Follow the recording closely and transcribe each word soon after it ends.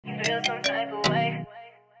feel some type of way.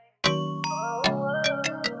 I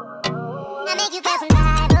make you feel some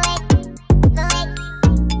type of way.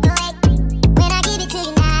 When I give it to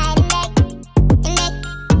you night and day,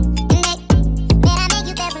 man, I make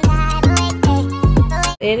you feel some type of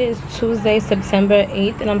way. It is Tuesday, September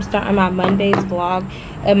 8th, and I'm starting my Monday's vlog.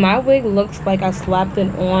 And my wig looks like I slapped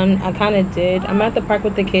it on. I kind of did. I'm at the park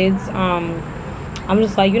with the kids. I'm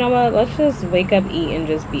just like, you know what, let's just wake up, eat, and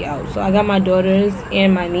just be out. So I got my daughters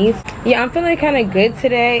and my niece. Yeah, I'm feeling kind of good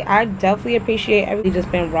today. I definitely appreciate everybody just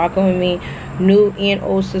been rocking with me, new and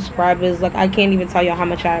old subscribers. Like, I can't even tell you how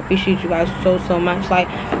much I appreciate you guys so much. Like,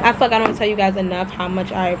 I feel like I don't tell you guys enough how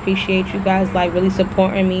much I appreciate you guys, like, really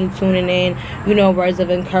supporting me, tuning in, you know, words of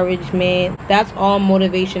encouragement. That's all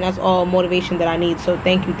motivation. That's all motivation that I need. So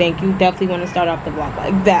thank you. Definitely want to start off the vlog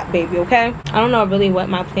like that, baby, okay? I don't know really what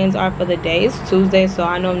my plans are for the day. It's Tuesday, so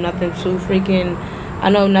I know nothing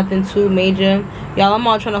too major. Y'all, I'm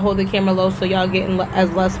all trying to hold the camera low so y'all getting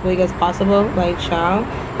as less wig as possible. Like, child,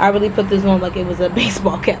 I really put this on like it was a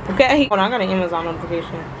baseball cap, okay? Hold on, I got an Amazon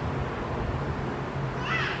notification.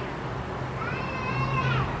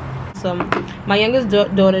 So my youngest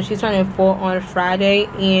daughter, she's turning 4 on Friday,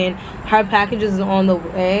 and her packages is on the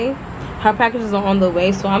way.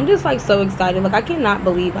 So I'm just like so excited. Like, I cannot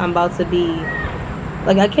believe I'm about to be,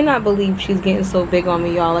 like, I cannot believe she's getting so big on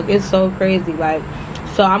me, y'all. Like, it's so crazy. Like,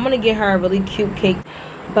 so I'm gonna get her a really cute cake.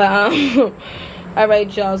 But all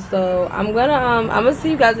right, y'all, so I'm gonna see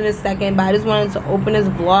you guys in a second. But I just wanted to open this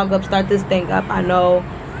vlog up, start this thing up. I know,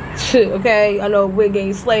 okay, I know wig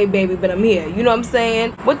ain't slave, baby, but I'm here. You know what I'm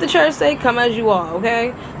saying? What the church say, come as you are,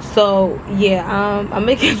 okay? So yeah, I'm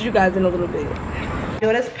gonna catch you guys in a little bit.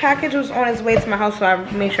 Yo, this package was on its way to my house, so I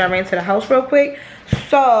made sure I ran to the house real quick.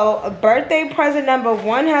 So birthday present number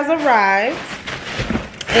 1 has arrived,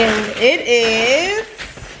 and it is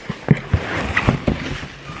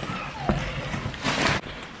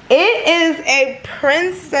a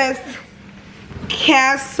Princess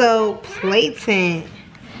Castle playtent.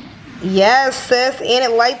 Yes, sis, and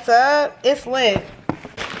it lights up. It's lit.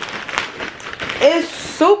 It's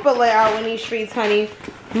super lit out in these streets, honey.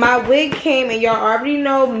 My wig came, and y'all already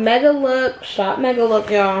know, Mega Look. Shop Mega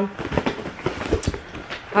Look, y'all.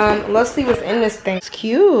 Let's see what's in this thing. It's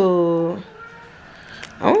cute.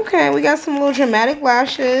 Okay, we got some little dramatic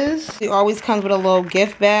lashes. It always comes with a little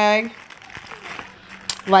gift bag,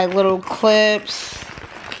 like little clips.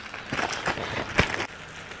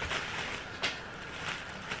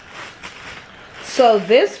 So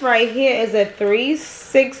this right here is a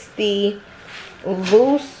 360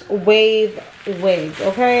 loose wave wig,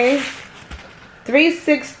 okay?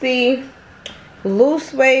 360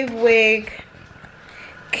 loose wave wig.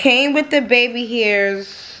 Came with the baby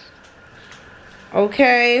hairs,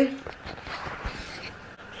 okay?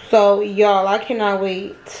 So y'all, I cannot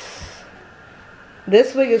wait.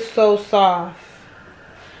 This wig is so soft.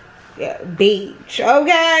 Yeah, beach,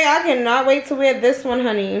 okay? I cannot wait to wear this one,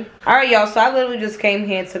 honey. All right, y'all, so I literally just came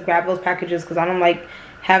here to grab those packages because I don't like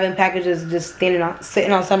having packages just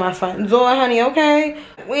sitting outside my front door, honey, okay?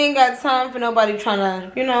 We ain't got time for nobody trying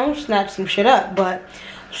to, you know, snatch some shit up. But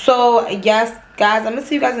so yes, guys, I'm gonna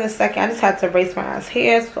see you guys in a second. I just had to erase my ass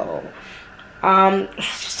hair. So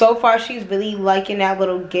so far she's really liking that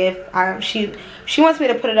little gift. She wants me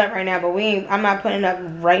to put it up right now, but I'm not putting it up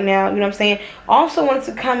right now, you know what I'm saying? Also wants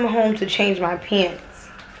to come home to change my pants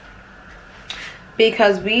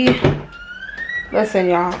because listen,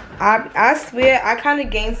 y'all, I swear I kind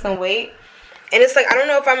of gained some weight, and it's like, I don't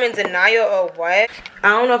know if I'm in denial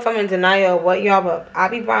or what, y'all, but I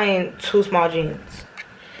be buying 2 small jeans.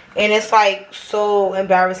 And it's like so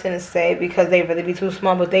embarrassing to say because they really be too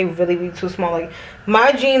small, but they really be too small. Like,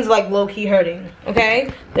 my jeans like low-key hurting,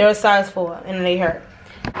 okay? They're a size 4 and they hurt.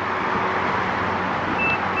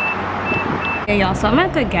 Hey y'all, so I'm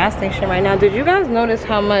at the gas station right now. Did you guys notice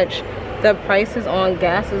how much the prices on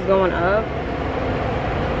gas is going up?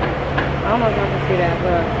 I don't know if y'all can see that,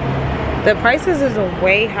 but the prices is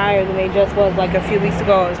way higher than they just was like a few weeks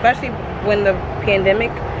ago, especially when the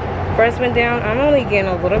pandemic first went down. I'm only getting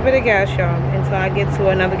a little bit of gas, y'all, until I get to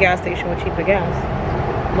another gas station with cheaper gas.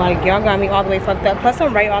 Like, y'all got me all the way fucked up. Plus,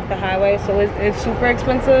 I'm right off the highway, so it's super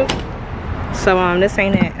expensive. So this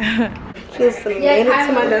ain't it. Just made it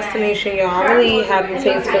to my destination, y'all. I really have the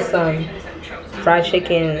taste for some fried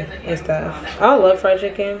chicken and stuff. I love fried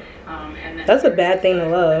chicken. That's a bad thing to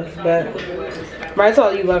love, but right, so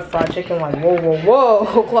you love fried chicken, like,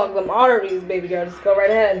 whoa, clog them arteries, baby girl, just go right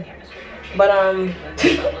ahead. But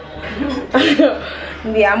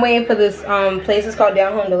yeah, I'm waiting for this place. It's called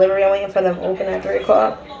Down Home Delivery. I'm waiting for them to open at 3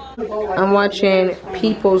 o'clock. I'm watching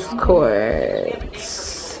People's Court.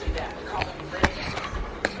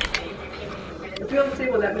 If you're on the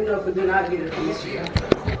table, let me know, but do not get it from this year.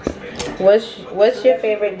 What's your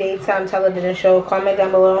favorite daytime television show? Comment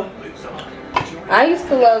down below. I used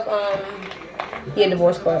to love yeah,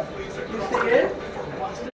 Divorce Club. You see it?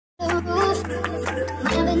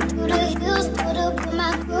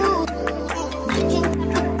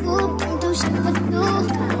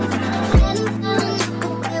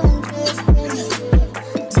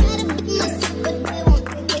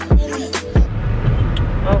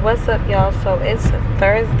 What's up, y'all? So it's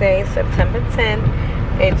Thursday, September 10th.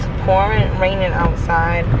 It's pouring, raining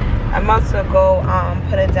outside. I'm about to go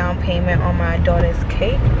put a down payment on my daughter's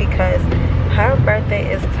cake because her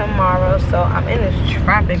birthday is tomorrow. So I'm in this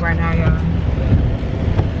traffic right now, y'all.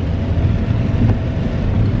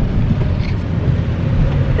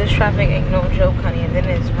 This traffic ain't no joke, honey. And then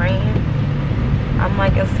it's rain. I'm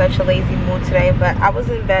like in such a lazy mood today, but I was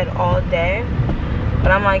in bed all day.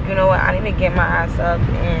 But I'm like, you know what? I need to get my ass up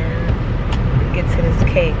and get to this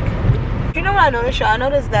cake. You know what I noticed, y'all? I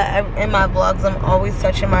noticed that in my vlogs, I'm always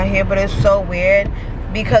touching my hair, but it's so weird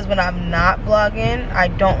because when I'm not vlogging, I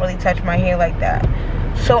don't really touch my hair like that.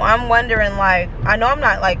 So I'm wondering, like, I know I'm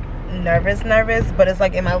not like nervous, but it's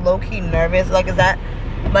like, am I low-key nervous? Like, is that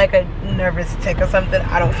like a nervous tick or something?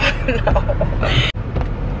 I don't fucking know.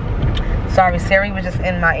 Sorry, Siri was just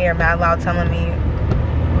in my ear mad loud telling me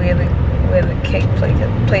where the cake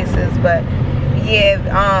places, but yeah,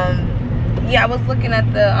 yeah, I was looking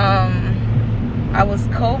at the I was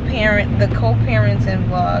the co-parenting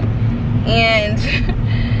vlog, and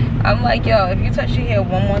I'm like, yo, if you touch your hair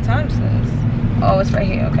one more time, sis. Oh, it's right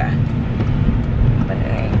here, okay. But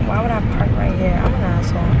why would I park right here? I'm an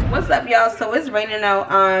asshole. What's up, y'all? So it's raining out.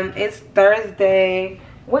 It's Thursday.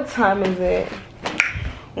 What time is it?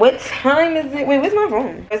 What time is it? Wait, where's my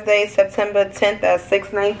phone? Thursday, September 10th at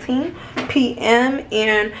 6:19 p.m.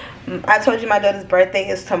 And I told you my daughter's birthday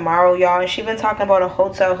is tomorrow, y'all. And she been talking about a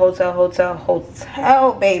hotel,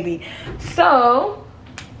 baby. So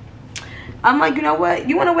I'm like, you know what?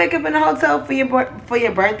 You want to wake up in a hotel for your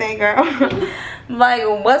birthday, girl? Like,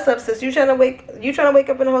 what's up, sis? You trying to wake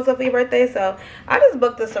up in a hotel for your birthday? So I just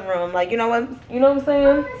booked us a room. Like, you know what? You know what I'm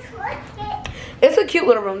saying? It's a cute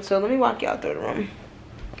little room too. Let me walk y'all through the room.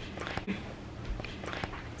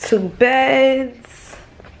 2 beds,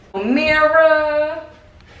 a mirror.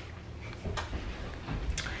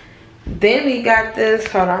 Then we got this,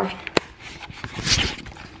 hold on.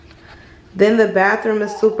 Then the bathroom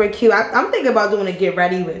is super cute. I'm thinking about doing a get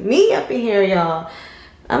ready with me up in here, y'all.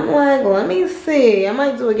 I'm like, let me see. I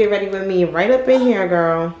might do a get ready with me right up in here,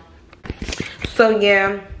 girl. So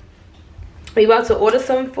yeah, we about to order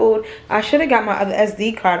some food. I should have got my other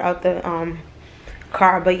SD card out the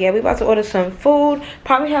car, but yeah, we about to order some food,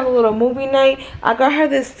 probably have a little movie night. I got her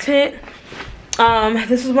this tent.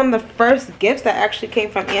 This is one of the first gifts that actually came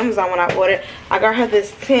from Amazon when I ordered. I got her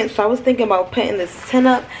this tent, so I was thinking about putting this tent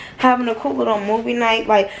up, having a cool little movie night,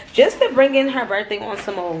 like just to bring in her birthday on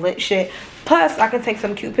some old lit shit. Plus I can take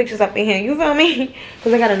some cute pictures up in here, you feel me?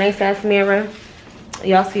 Because I got a nice ass mirror.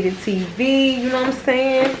 Y'all see the TV, you know what I'm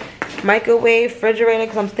saying? Microwave, refrigerator,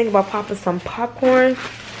 because I'm thinking about popping some popcorn.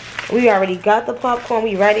 We already got the popcorn,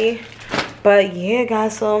 we ready. But yeah,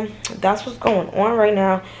 guys, so that's what's going on right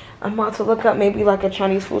now. I'm about to look up maybe like a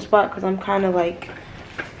Chinese food spot because I'm kind of like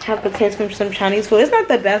have a taste for some Chinese food. It's not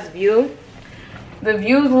the best view. The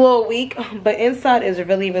view's a little weak, but inside is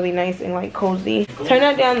really, really nice and like cozy. Turn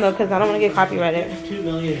that down though, because I don't want to get copyrighted.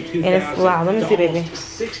 And it's loud. Let me see, baby.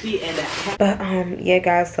 But yeah,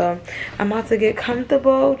 guys, so I'm about to get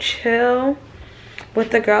comfortable, chill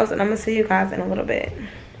with the girls, and I'm gonna see you guys in a little bit.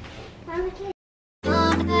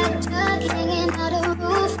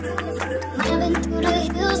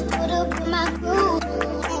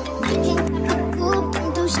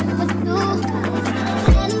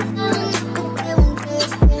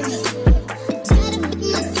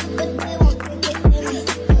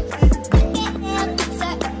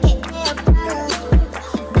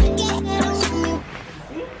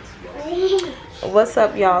 What's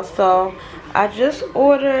up, y'all? So I just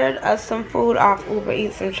ordered us some food off Uber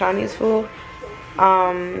Eats, some Chinese food.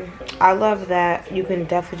 I love that you can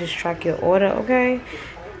definitely just track your order. Okay,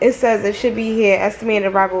 it says it should be here.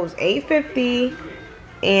 Estimated arrival was 8:50,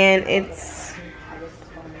 and it's,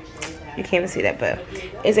 you can't even see that, but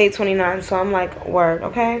it's 8:29. So I'm like, word,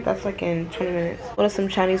 okay, that's like in 20 minutes. Order some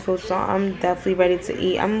Chinese food, so I'm definitely ready to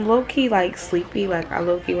eat. I'm low-key like sleepy, like I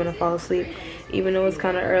low-key want to fall asleep, even though it's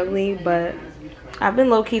kind of early, but I've been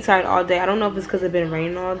low-key tired all day. I don't know if it's because it's been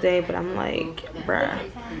raining all day, but I'm like, bruh,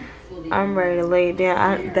 I'm ready to lay it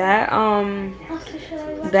down.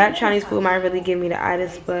 That Chinese food might really give me the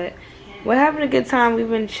itis, but we're having a good time. We've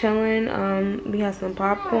been chilling. We had some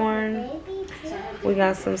popcorn. We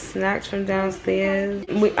got some snacks from downstairs.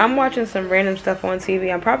 I'm watching some random stuff on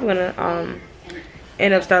TV. I'm probably gonna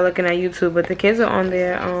end up start looking at YouTube, but the kids are on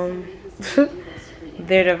their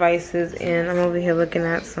their devices, and I'm over here looking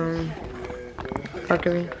at some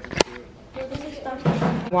fuckery.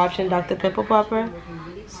 Watching Dr. Pimple Popper.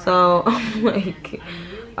 So I'm like,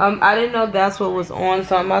 I didn't know that's what was on,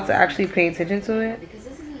 so I'm about to actually pay attention to it,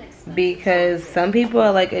 because some people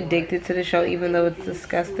are like addicted to the show even though it's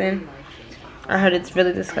disgusting. I heard it's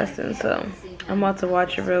really disgusting, so I'm about to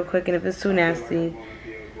watch it real quick, and if it's too nasty,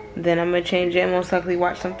 then I'm gonna change it and most likely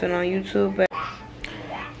watch something on YouTube. But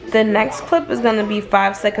the next clip is gonna be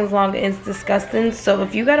 5 seconds long. It's disgusting, so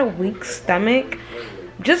if you got a weak stomach,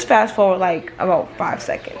 just fast forward like about 5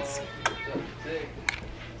 seconds.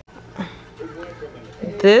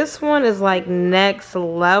 This one is like next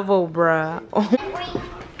level, bruh.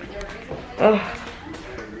 Oh.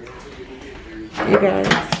 You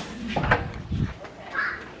guys.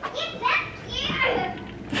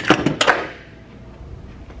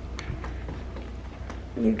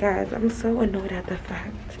 You guys, I'm so annoyed at the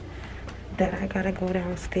fact that I gotta go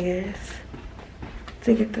downstairs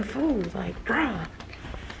to get the food. Like, bruh.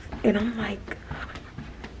 And I'm like,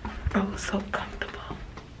 I was so comfortable.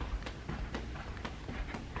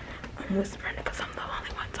 I'm whispering because I'm the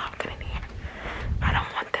only one talking in here. I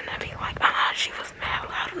don't want them to be like, she was mad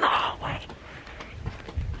loud in the hallway.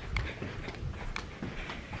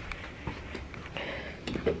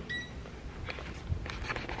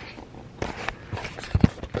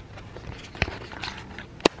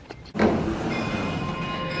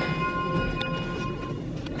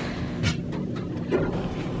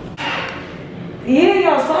 Yeah,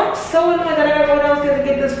 y'all, so I'm so annoyed that I gotta go downstairs to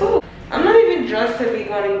get this food. I'm not even dressed to be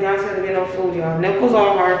going downstairs to get no food, y'all. Nipples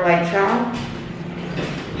all hard like child.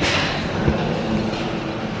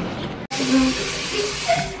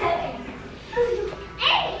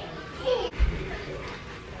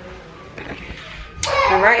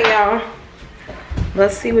 Alright, y'all.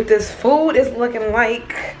 Let's see what this food is looking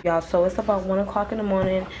like. Y'all, so it's about 1 o'clock in the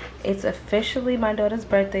morning. It's officially my daughter's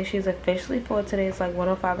birthday. She's officially 4 today. It's like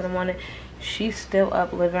 1:05 in the morning. She's still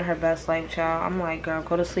up living her best life, child. I'm like, girl,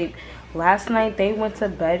 go to sleep. Last night, they went to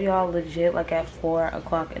bed, y'all, legit, like at 4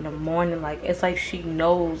 o'clock in the morning. Like, it's like she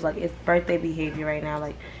knows, like, it's birthday behavior right now.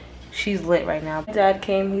 Like, she's lit right now. Dad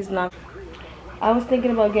came, he's not. I was thinking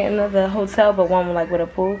about getting the hotel, but one like with a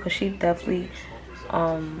pool, because she definitely,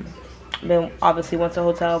 obviously went to a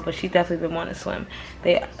hotel, but she definitely been wanting to swim.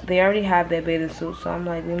 They already have their bathing suit, so I'm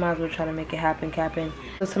like, we might as well try to make it happen.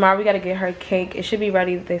 So tomorrow we gotta get her cake. It should be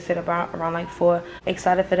ready, they said, about around like 4.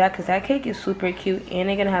 Excited for that, because that cake is super cute, and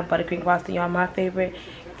they're gonna have buttercream frosting, y'all. My favorite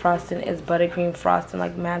frosting is buttercream frosting,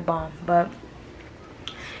 like mad bomb. But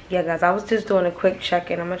yeah, guys, I was just doing a quick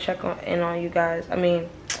check-in. I'm gonna check in on you guys. I mean,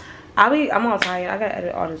 I'm all tired. I gotta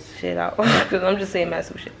edit all this shit out because I'm just saying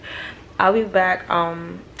massive shit. I'll be back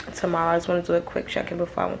tomorrow. I just want to do a quick check-in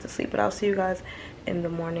before I went to sleep, but I'll see you guys in the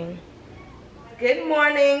morning. Good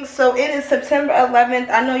morning. So it is September 11th.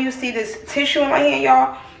 I know you see this tissue in my hand,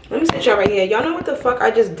 y'all. Let me sit y'all right here. Y'all know what the fuck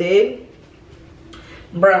I just did?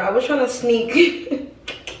 Bruh, I was trying to sneak.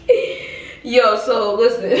 Yo, so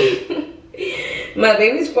listen. My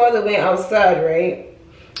baby's father went outside, right?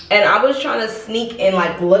 And I was trying to sneak and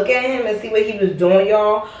like look at him and see what he was doing,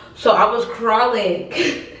 y'all. So I was crawling.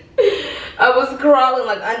 I was crawling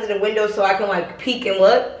like under the window so I can like peek and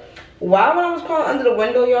look. While when I was crawling under the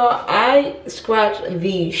window, y'all, I scratched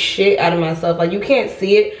the shit out of myself. Like, you can't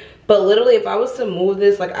see it, but literally if I was to move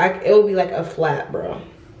this, like, it would be like a flat, bro.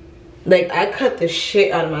 Like, I cut the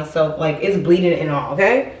shit out of myself. Like, it's bleeding and all,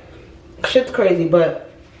 okay? Shit's crazy, but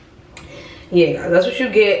yeah, guys, that's what you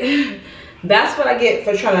get. That's what I get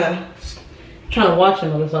for trying to watch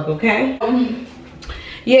them motherfucker, okay?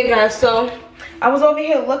 Yeah, guys, so I was over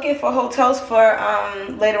here looking for hotels for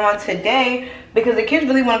later on today because the kids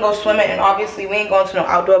really want to go swimming, and obviously we ain't going to no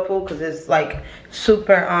outdoor pool because it's like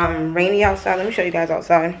super rainy outside. Let me show you guys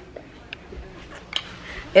outside.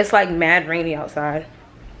 It's like mad rainy outside.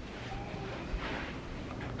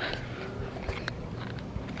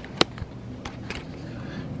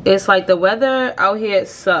 It's like the weather out here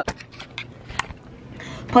sucks.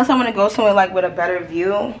 Plus I'm gonna go somewhere like with a better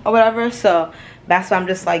view or whatever, so that's why I'm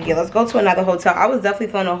just like, yeah, let's go to another hotel. I was definitely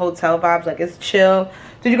feeling the hotel vibes, like it's chill.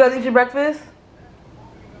 Did you guys eat your breakfast?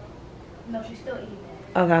 No, she's still eating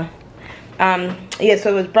it. Okay. Yeah,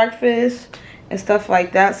 so it was breakfast and stuff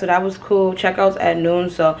like that, so that was cool. Checkouts at noon,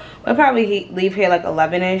 so we'll probably leave here like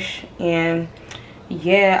 11ish. And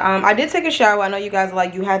yeah, I did take a shower. I know you guys are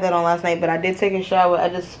like, you had that on last night, but I did take a shower. I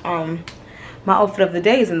just my outfit of the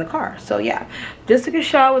day is in the car, so yeah, just took a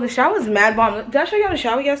shower. The shower was mad bomb. Did I show y'all the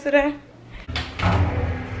shower yesterday?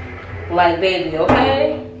 like baby,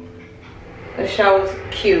 okay? The shower's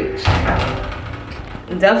cute.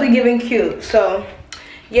 Definitely giving cute. So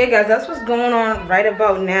yeah guys, that's what's going on right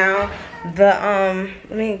about now. The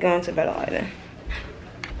let me go into better lighting.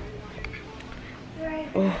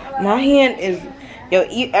 Oh, my hand is, yo,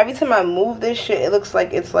 every time I move this shit, it looks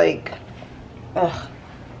like it's like, ugh,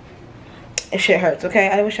 it shit hurts. Okay,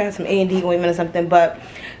 I wish I had some A&D ointment or something. But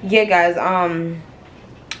yeah guys,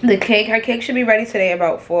 the cake, her cake should be ready today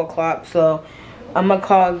about 4 o'clock. So I'm gonna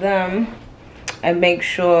call them and make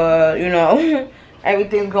sure, you know,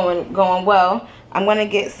 everything's going well. I'm gonna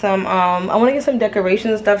get some I want to get some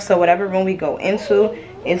decorations and stuff, so whatever room we go into,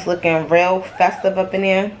 it's looking real festive up in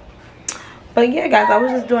there. But yeah guys, I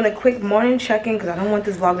was just doing a quick morning check-in because I don't want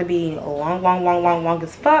this vlog to be long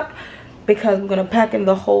as fuck, because we're gonna pack in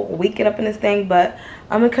the whole weekend up in this thing. But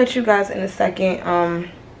I'm gonna catch you guys in a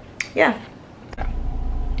second. Yeah.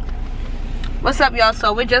 What's up y'all?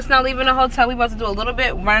 So we're just now leaving the hotel. We about to do a little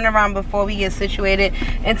bit running around before we get situated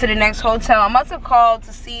into the next hotel. I'm about to call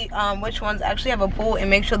to see which ones actually have a pool and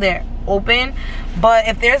make sure they're open. But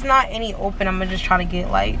if there's not any open, I'm gonna just try to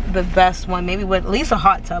get like the best one, maybe with at least a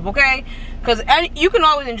hot tub, okay? Because you can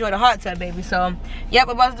always enjoy the hot tub, baby. So yep,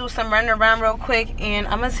 we're about to do some running around real quick, and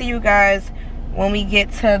I'm gonna see you guys when we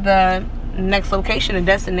get to the next location, a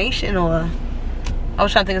destination, or I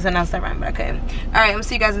was trying to think of something else that rhymed, but okay. All right, I'm gonna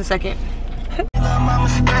see you guys in a second.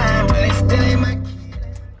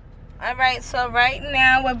 Alright, so right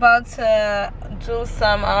now we're about to do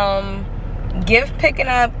some gift picking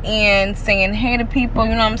up and saying hey to people,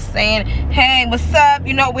 you know what I'm saying? Hey, what's up?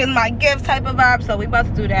 You know, with my gift type of vibe. So we about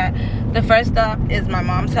to do that. The first stop is my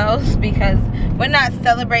mom's house, because we're not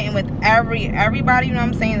celebrating with everybody, you know what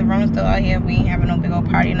I'm saying? The room's still out here. We ain't having no big old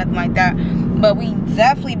party or nothing like that. But we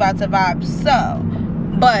definitely about to vibe. So,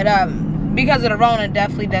 but because of the Rona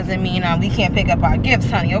definitely doesn't mean we can't pick up our gifts,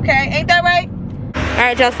 honey, okay? Ain't that right?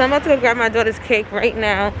 Alright, y'all, so I'm about to go grab my daughter's cake right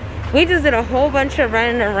now. We just did a whole bunch of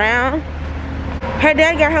running around. Her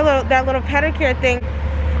dad got her that little pedicure thing,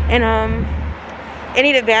 and it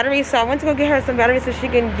needed batteries, so I went to go get her some batteries so she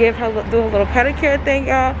can do a little pedicure thing,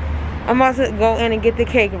 y'all. I'm about to go in and get the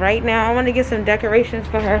cake right now. I want to get some decorations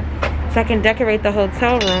for her so I can decorate the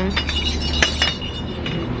hotel room.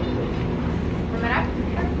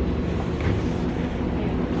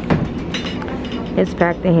 It's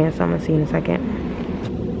packed in here, so I'm gonna see in a second.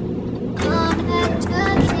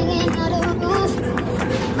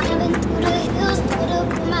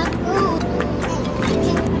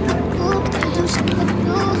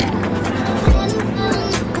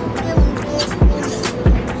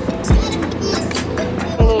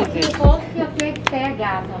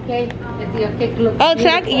 Oh,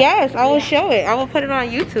 tag, yes, I will show it. I will put it on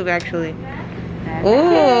YouTube actually.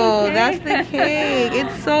 Oh, that's the cake.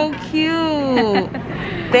 It's so cute.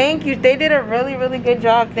 Thank you. They did a really good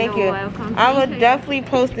job. Thank you. Welcome. I will definitely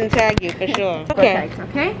post and tag you for sure. Okay.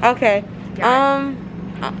 Okay. Okay. I'm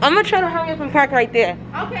gonna try to hurry up and park right there.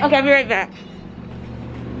 Okay. Okay, I'll be right back.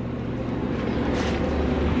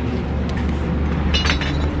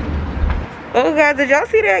 Oh guys, did y'all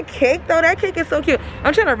see that cake though? That cake is so cute.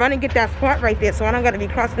 I'm trying to run and get that spot right there so I don't gotta be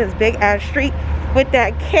crossing this big ass street with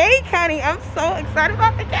that cake, honey. I'm so excited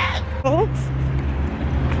about the cake, folks.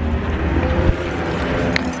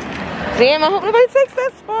 Damn, I hope nobody takes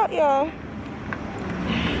that spot, y'all.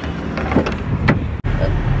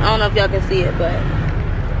 I don't know if y'all can see it, but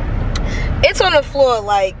it's on the floor,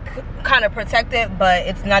 like kind of protected, but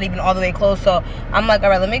it's not even all the way closed. So I'm like, all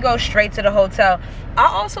right, let me go straight to the hotel. I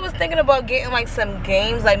also was thinking about getting like some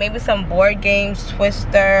games, like maybe some board games,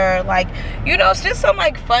 Twister, like, you know, it's just some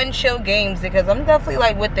like fun chill games, because I'm definitely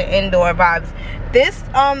like with the indoor vibes. This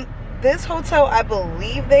hotel, I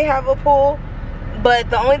believe they have a pool, but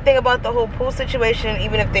the only thing about the whole pool situation,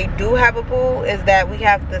 even if they do have a pool, is that we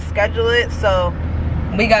have to schedule it. So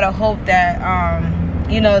we gotta hope that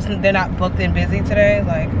you know, they're not booked and busy today,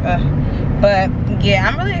 like but yeah,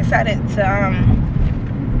 I'm really excited to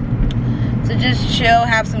just chill,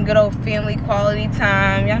 have some good old family quality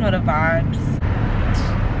time. Y'all know the vibes.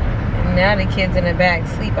 Now the kids in the back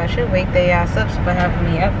sleep. I should wake their ass up for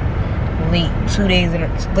having me up late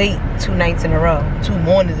 2 nights in a row, 2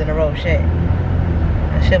 mornings in a row. Shit,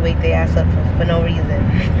 I should wake their ass up for no reason.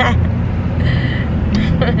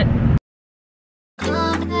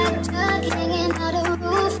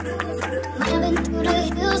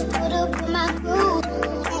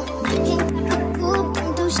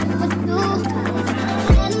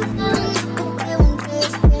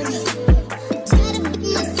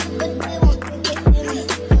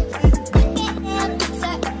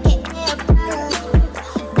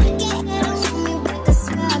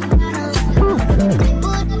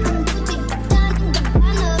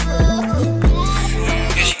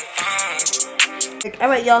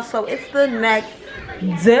 Alright, y'all, so it's the next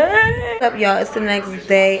day. What's up, y'all? It's the next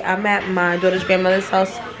day. I'm at my daughter's grandmother's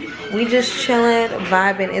house. We just chilling,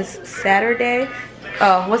 vibing. It's Saturday.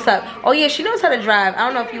 Oh, what's up? Oh yeah, she knows how to drive. I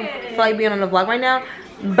don't know if you feel like being on the vlog right now,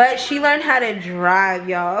 but she learned how to drive,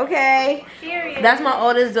 y'all. Okay, that's my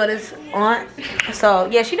oldest daughter's aunt. So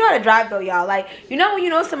yeah, she know how to drive though, y'all. Like, you know when you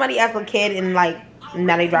know somebody as a kid and like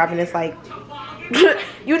now they driving, it's like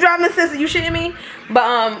you driving, sister, you shitting me?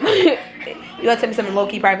 But you gonna tell me something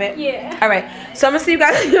low-key private? Yeah. Alright, so I'm gonna see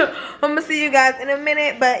you guys in a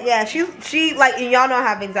minute. But yeah, she like, and y'all know I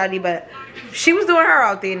have anxiety, but she was doing her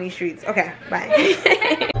out there in these streets. Okay, bye.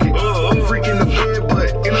 I'm freaking the bed,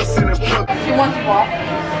 but innocent and fuck. She wants to walk.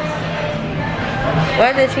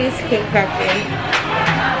 Where's the cheesecake factory?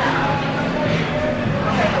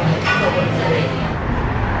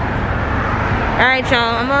 Alright,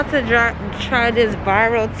 y'all, I'm about to try this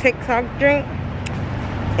viral TikTok drink.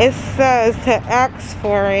 It says to ask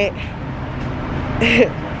for it.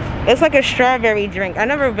 It's like a strawberry drink. I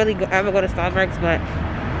never really ever go to Starbucks, but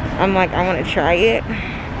I'm like, I want to try it.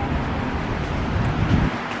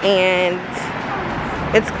 And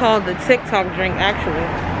it's called the TikTok drink, actually.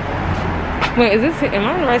 Wait, is this, am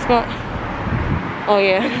I in the right spot? Oh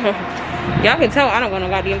yeah. Y'all can tell I don't go to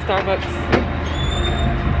goddamn Starbucks.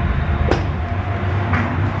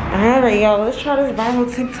 Alright, y'all, let's try this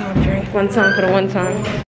viral TikTok drink. One time for the one time.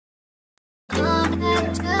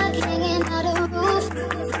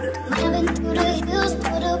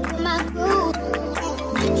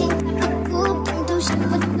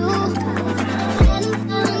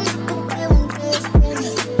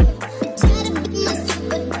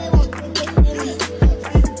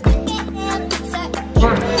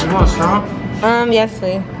 You want a straw? Yes,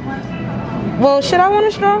 please. Well, should I want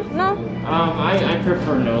a straw? No? I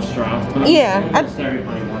prefer no straw. Yeah. Almost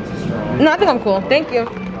everybody wants a straw. No, I think I'm cool. Thank you.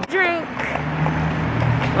 Drink.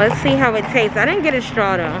 Let's see how it tastes. I didn't get a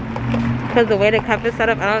straw though, because the way the cup is set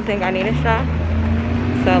up, I don't think I need a straw.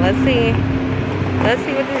 So let's see. Let's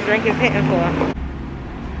see what this drink is hitting for.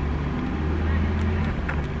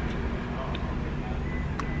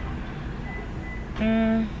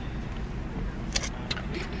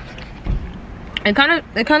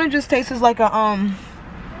 It kind of just tastes like a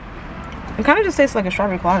It kind of just tastes like a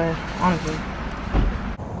strawberry colada, honestly.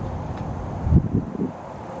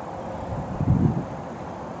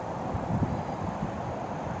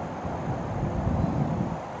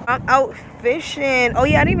 I'm out fishing. Oh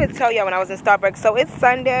yeah, I didn't even tell y'all when I was in Starbucks. So it's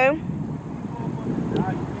Sunday.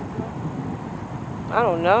 I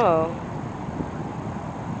don't know.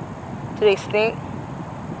 Do they stink?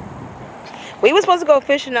 We were supposed to go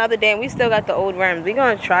fishing the other day and we still got the old worms. We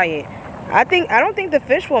gonna try it. I don't think the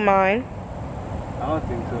fish will mind. I don't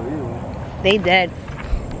think so either. They dead.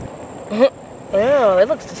 Ew, it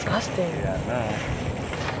looks disgusting. Yeah,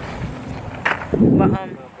 But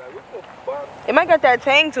it might got that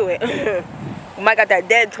tang to it. It might got that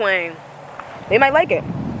dead twang. They might like it.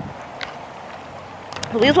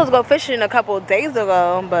 We were supposed to go fishing a couple of days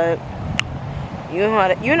ago, but you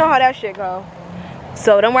know how that shit go.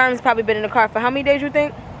 So them worms probably been in the car for how many days you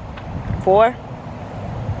think? 4?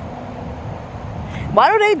 Why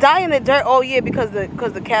do they die in the dirt? Oh yeah, because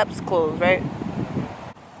the cap's closed, right?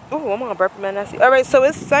 Ooh, I'm gonna burp, man. Nasty. All right, so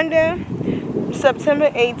it's Sunday, September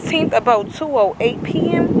 18th, about 2:08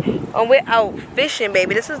 p.m. and we're out fishing,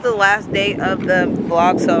 baby. This is the last day of the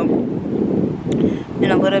vlog, so in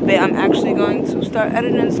a little bit I'm actually going to start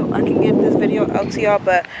editing so I can get this video out to y'all.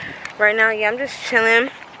 But right now, yeah, I'm just chilling.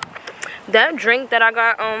 That drink that I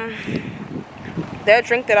got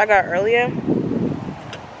earlier,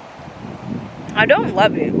 I don't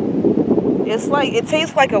love it. It's like, it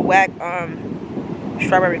tastes like a whack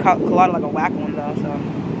strawberry colada, like a whack one though, so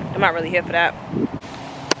I'm not really here for that.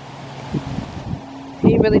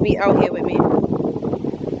 He really be out here with me.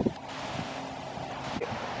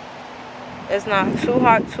 It's not too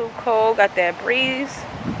hot, too cold. Got that breeze.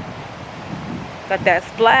 Got that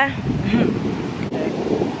splat.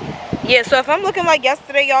 Yeah, so if I'm looking like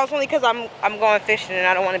yesterday, y'all, it's only because I'm going fishing and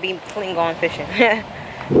I don't want to be clean going fishing.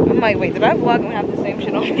 I'm like, wait, did I vlog and have the same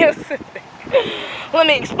shit on yesterday? Let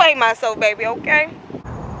me explain myself, baby, okay?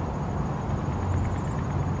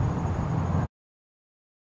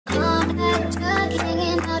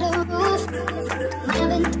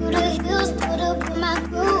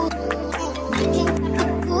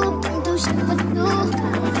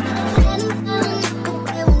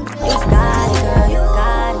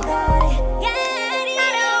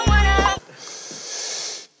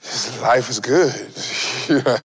 Life is good.